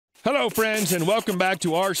Hello, friends, and welcome back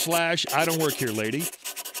to r/IDontWorkHereLady.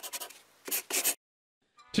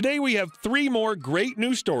 Today we have 3 more great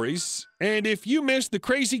news stories, and if you missed the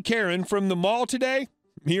crazy Karen from the mall today,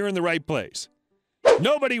 you're in the right place.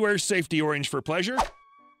 Nobody wears safety orange for pleasure.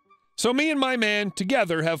 So me and my man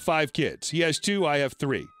together have 5 kids. He has 2, I have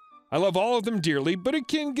 3. I love all of them dearly, but it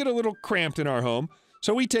can get a little cramped in our home,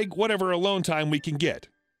 so we take whatever alone time we can get.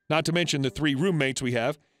 Not to mention the 3 roommates we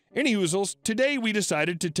have. Anyhoozles, today we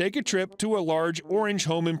decided to take a trip to a large orange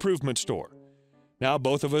home improvement store. Now,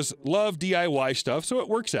 both of us love DIY stuff, so it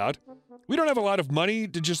works out. We don't have a lot of money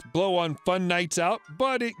to just blow on fun nights out,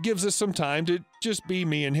 but it gives us some time to just be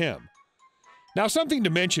me and him. Now, something to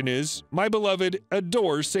mention is, my beloved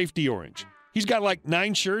adores safety orange. He's got like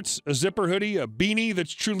 9 shirts, a zipper hoodie, a beanie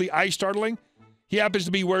that's truly eye-startling. He happens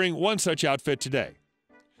to be wearing one such outfit today.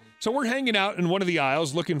 So we're hanging out in one of the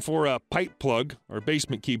aisles looking for a pipe plug. Our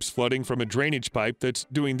basement keeps flooding from a drainage pipe that's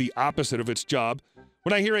doing the opposite of its job,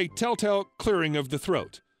 when I hear a telltale clearing of the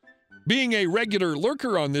throat. Being a regular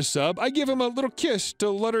lurker on this sub, I give him a little kiss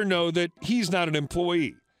to let her know that he's not an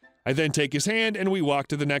employee. I then take his hand and we walk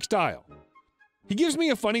to the next aisle. He gives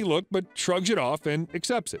me a funny look but shrugs it off and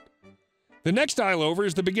accepts it. The next aisle over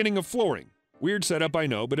is the beginning of flooring. Weird setup, I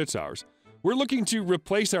know, but it's ours. We're looking to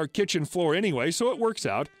replace our kitchen floor anyway, so it works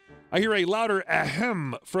out. I hear a louder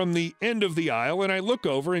ahem from the end of the aisle, and I look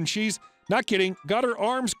over, and she's, not kidding, got her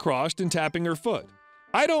arms crossed and tapping her foot.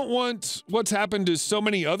 I don't want what's happened to so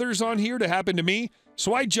many others on here to happen to me,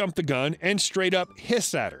 so I jump the gun and straight up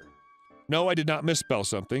hiss at her. No, I did not misspell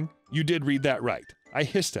something. You did read that right. I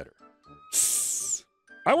hissed at her. Sss.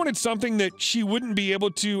 I wanted something that she wouldn't be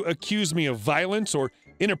able to accuse me of violence or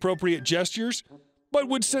inappropriate gestures, but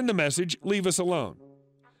would send the message, leave us alone.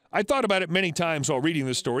 I thought about it many times while reading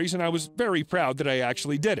the stories, and I was very proud that I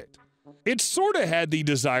actually did it. It sort of had the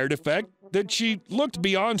desired effect that she looked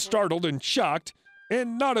beyond startled and shocked,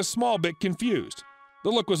 and not a small bit confused. The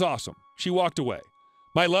look was awesome. She walked away.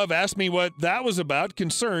 My love asked me what that was about.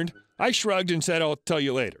 Concerned, I shrugged and said, I'll tell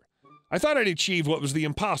you later. I thought I'd achieved what was the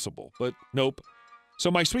impossible, but nope.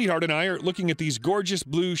 So my sweetheart and I are looking at these gorgeous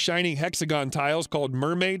blue shiny hexagon tiles called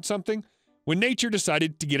mermaid something, when nature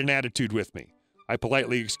decided to get an attitude with me. I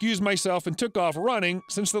politely excused myself and took off running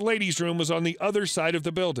since the ladies' room was on the other side of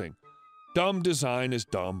the building. Dumb design is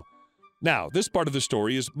dumb. Now, this part of the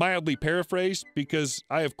story is mildly paraphrased because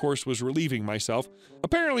I, of course, was relieving myself.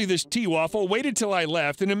 Apparently, this tea waffle waited till I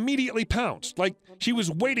left and immediately pounced, like she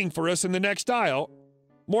was waiting for us in the next aisle.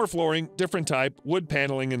 More flooring, different type, wood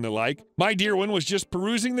paneling and the like. My dear one was just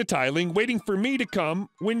perusing the tiling, waiting for me to come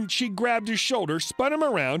when she grabbed his shoulder, spun him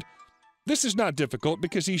around. This is not difficult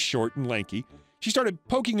because he's short and lanky. She started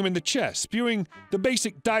poking him in the chest, spewing the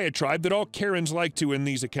basic diatribe that all Karens like to in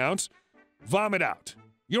these accounts. Vomit out.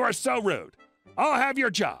 You are so rude. I'll have your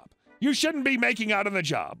job. You shouldn't be making out on the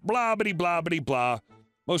job. Blah, bitty, blah, bitty, blah.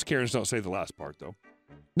 Most Karens don't say the last part, though.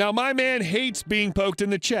 Now, my man hates being poked in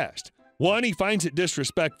the chest. 1, he finds it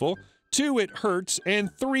disrespectful. 2, it hurts. And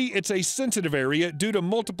 3, it's a sensitive area due to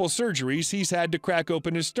multiple surgeries he's had to crack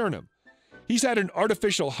open his sternum. He's had an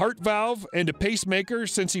artificial heart valve and a pacemaker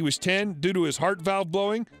since he was 10 due to his heart valve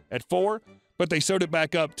blowing at 4, but they sewed it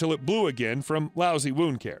back up till it blew again from lousy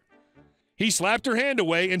wound care. He slapped her hand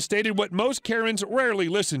away and stated what most Karens rarely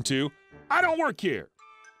listen to, I don't work here.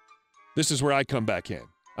 This is where I come back in.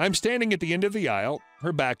 I'm standing at the end of the aisle,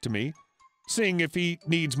 her back to me, seeing if he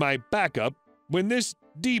needs my backup, when this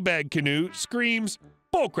D-bag canoe screams,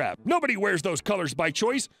 bullcrap, nobody wears those colors by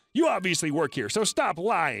choice. You obviously work here, so stop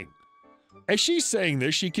lying. As she's saying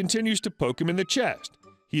this, she continues to poke him in the chest.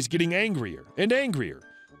 He's getting angrier and angrier,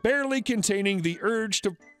 barely containing the urge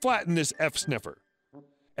to flatten this F-sniffer.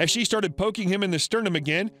 As she started poking him in the sternum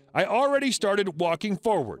again, I already started walking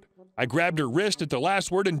forward. I grabbed her wrist at the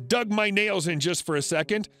last word and dug my nails in just for a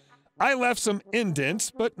second. I left some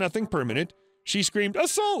indents, but nothing permanent. She screamed,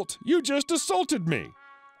 "Assault! You just assaulted me!"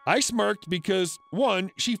 I smirked because,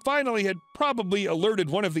 1, she finally had probably alerted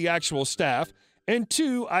one of the actual staff, and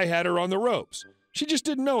 2, I had her on the ropes. She just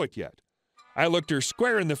didn't know it yet. I looked her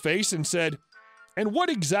square in the face and said, "And what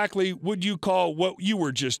exactly would you call what you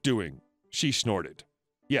were just doing?" She snorted.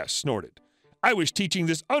 Yes, snorted. I was teaching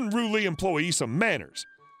this unruly employee some manners.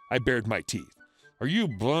 I bared my teeth. Are you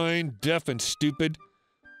blind, deaf, and stupid?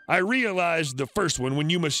 I realized the first one when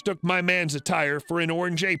you mistook my man's attire for an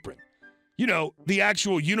orange apron. You know, the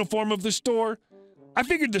actual uniform of the store. I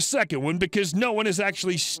figured the second one because no one is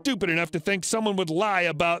actually stupid enough to think someone would lie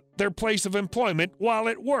about their place of employment while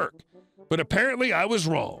at work. But apparently I was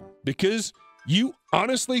wrong, because you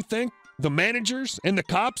honestly think the managers and the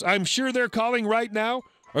cops I'm sure they're calling right now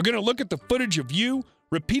are going to look at the footage of you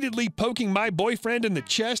repeatedly poking my boyfriend in the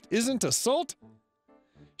chest isn't assault?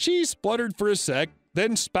 She spluttered for a sec,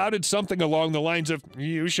 then spouted something along the lines of,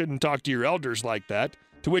 "You shouldn't talk to your elders like that,"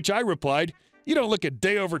 to which I replied, "You don't look a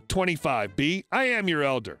day over 25, B. I am your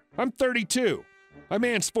elder. I'm 32. My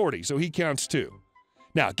man's 40, so he counts too.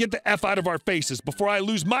 Now, get the F out of our faces before I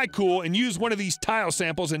lose my cool and use one of these tile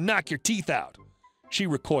samples and knock your teeth out." She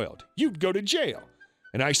recoiled. "You'd go to jail."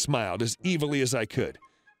 And I smiled as evilly as I could.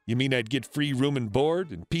 "You mean I'd get free room and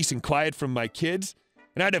board and peace and quiet from my kids?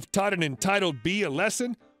 And I'd have taught an entitled B a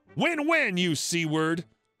lesson? Win-win, you C-word."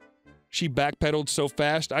 She backpedaled so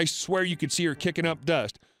fast, I swear you could see her kicking up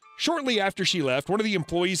dust. Shortly after she left, one of the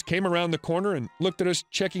employees came around the corner and looked at us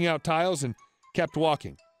checking out tiles and kept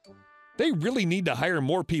walking. They really need to hire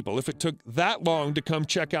more people if it took that long to come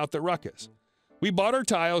check out the ruckus. We bought our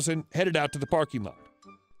tiles and headed out to the parking lot.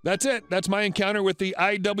 That's it. That's my encounter with the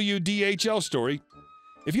IWDHL story.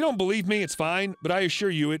 If you don't believe me, it's fine, but I assure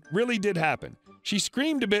you it really did happen. She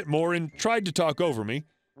screamed a bit more and tried to talk over me,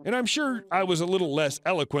 and I'm sure I was a little less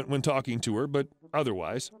eloquent when talking to her, but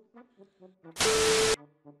otherwise.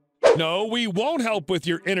 No, we won't help with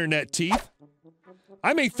your internet teeth.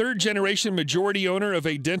 I'm a third-generation majority owner of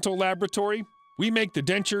a dental laboratory. We make the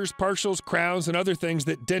dentures, partials, crowns, and other things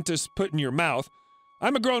that dentists put in your mouth.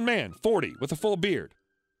 I'm a grown man, 40, with a full beard.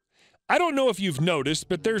 I don't know if you've noticed,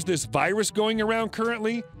 but there's this virus going around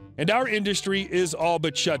currently, and our industry is all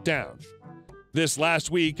but shut down. This last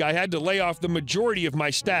week, I had to lay off the majority of my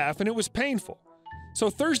staff, and it was painful. So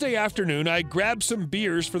Thursday afternoon, I grabbed some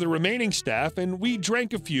beers for the remaining staff, and we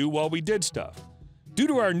drank a few while we did stuff. Due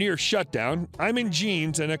to our near shutdown, I'm in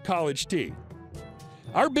jeans and a college tee.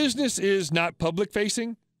 Our business is not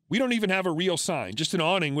public-facing. We don't even have a real sign, just an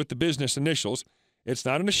awning with the business initials. It's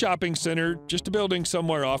not in a shopping center, just a building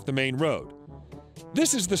somewhere off the main road.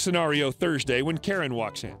 This is the scenario Thursday when Karen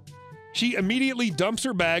walks in. She immediately dumps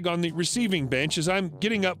her bag on the receiving bench as I'm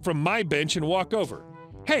getting up from my bench and walk over.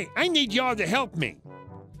 "Hey, I need y'all to help me."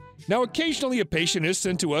 Now, occasionally a patient is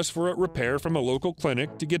sent to us for a repair from a local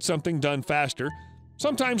clinic to get something done faster.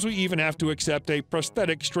 Sometimes we even have to accept a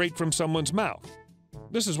prosthetic straight from someone's mouth.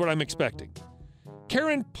 This is what I'm expecting.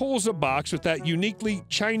 Karen pulls a box with that uniquely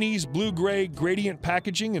Chinese blue-gray gradient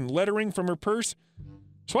packaging and lettering from her purse,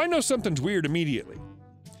 so I know something's weird immediately.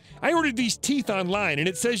 "I ordered these teeth online and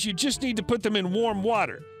it says you just need to put them in warm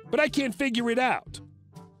water, but I can't figure it out."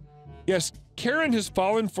 Yes, Karen has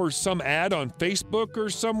fallen for some ad on Facebook or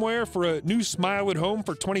somewhere for a new smile at home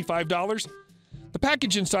for $25. The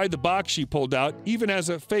package inside the box she pulled out even has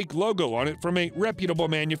a fake logo on it from a reputable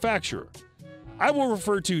manufacturer. I will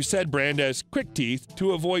refer to said brand as Quick Teeth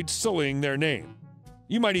to avoid sullying their name.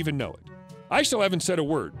 You might even know it. I still haven't said a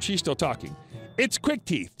word. She's still talking. "It's Quick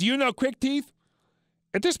Teeth. Do you know Quick Teeth?"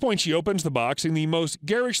 At this point, she opens the box and the most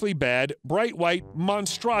garishly bad, bright white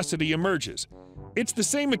monstrosity emerges. It's the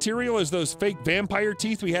same material as those fake vampire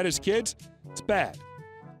teeth we had as kids. It's bad.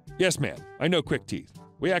 "Yes, ma'am. I know Quick Teeth.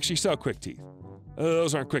 We actually sell Quick Teeth."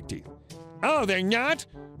 "Those aren't Quick Teeth." "Oh, they're not?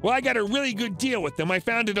 Well, I got a really good deal with them. I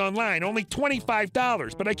found it online. Only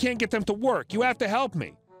 $25, but I can't get them to work. You have to help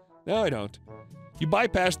me." "No, I don't. You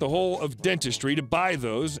bypassed the whole of dentistry to buy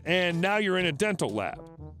those, and now you're in a dental lab.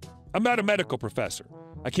 I'm not a medical professor.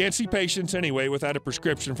 I can't see patients anyway without a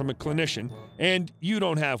prescription from a clinician, and you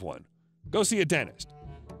don't have one. Go see a dentist."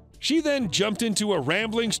 She then jumped into a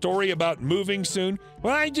rambling story about moving soon.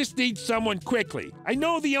 "Well, I just need someone quickly. I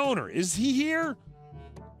know the owner. Is he here?"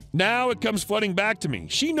 Now it comes flooding back to me.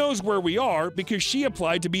 She knows where we are because she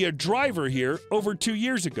applied to be a driver here over 2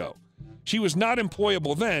 years ago. She was not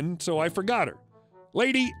employable then, so I forgot her.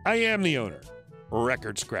 "Lady, I am the owner."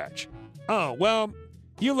 Record scratch. "Oh, well,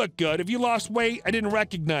 you look good. Have you lost weight? I didn't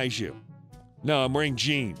recognize you." "No, I'm wearing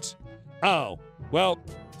jeans." "Oh, well,"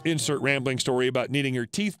 insert rambling story about needing her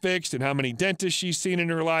teeth fixed and how many dentists she's seen in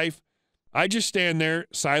her life. I just stand there,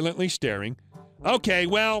 silently staring. "Okay,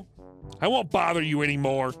 well, I won't bother you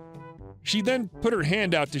anymore." She then put her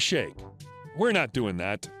hand out to shake. "We're not doing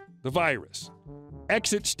that. The virus."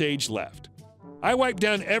 Exit stage left. I wiped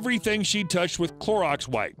down everything she'd touched with Clorox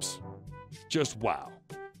wipes. Just wow.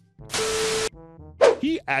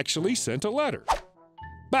 He actually sent a letter.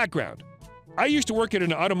 Background. I used to work at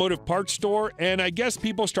an automotive parts store, and I guess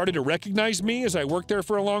people started to recognize me as I worked there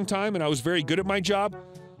for a long time and I was very good at my job.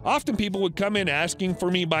 Often people would come in asking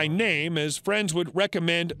for me by name as friends would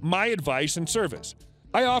recommend my advice and service.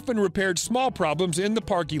 I often repaired small problems in the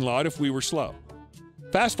parking lot if we were slow.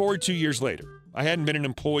 Fast forward 2 years later. I hadn't been an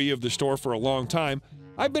employee of the store for a long time.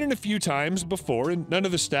 I've been in a few times before, and none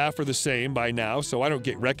of the staff are the same by now, so I don't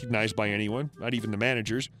get recognized by anyone, not even the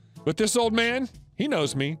managers. But this old man, he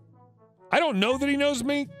knows me. I don't know that he knows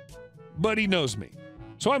me, but he knows me.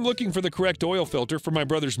 So I'm looking for the correct oil filter for my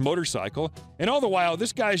brother's motorcycle, and all the while,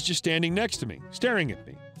 this guy's just standing next to me, staring at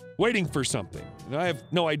me, waiting for something, and I have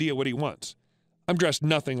no idea what he wants. I'm dressed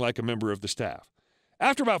nothing like a member of the staff.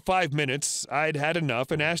 After about 5 minutes, I'd had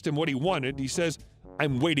enough and asked him what he wanted. He says,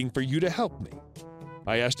 "I'm waiting for you to help me."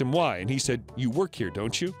 I asked him why, and he said, "You work here,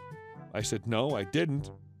 don't you?" I said, "No, I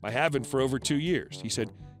didn't. I haven't for over 2 years." He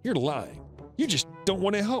said, "You're lying. You just don't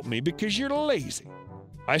want to help me because you're lazy."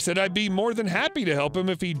 I said I'd be more than happy to help him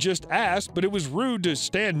if he just asked, but it was rude to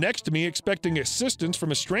stand next to me expecting assistance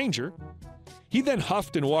from a stranger. He then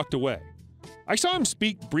huffed and walked away. I saw him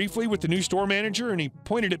speak briefly with the new store manager, and he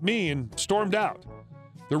pointed at me and stormed out.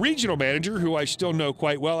 The regional manager, who I still know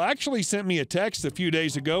quite well, actually sent me a text a few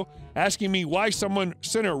days ago asking me why someone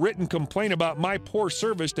sent a written complaint about my poor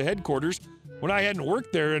service to headquarters when I hadn't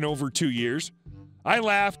worked there in over 2 years. I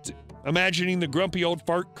laughed, imagining the grumpy old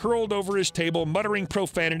fart curled over his table, muttering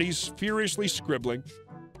profanities, furiously scribbling.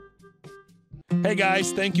 Hey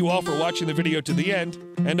guys, thank you all for watching the video to the end,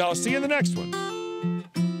 and I'll see you in the next one.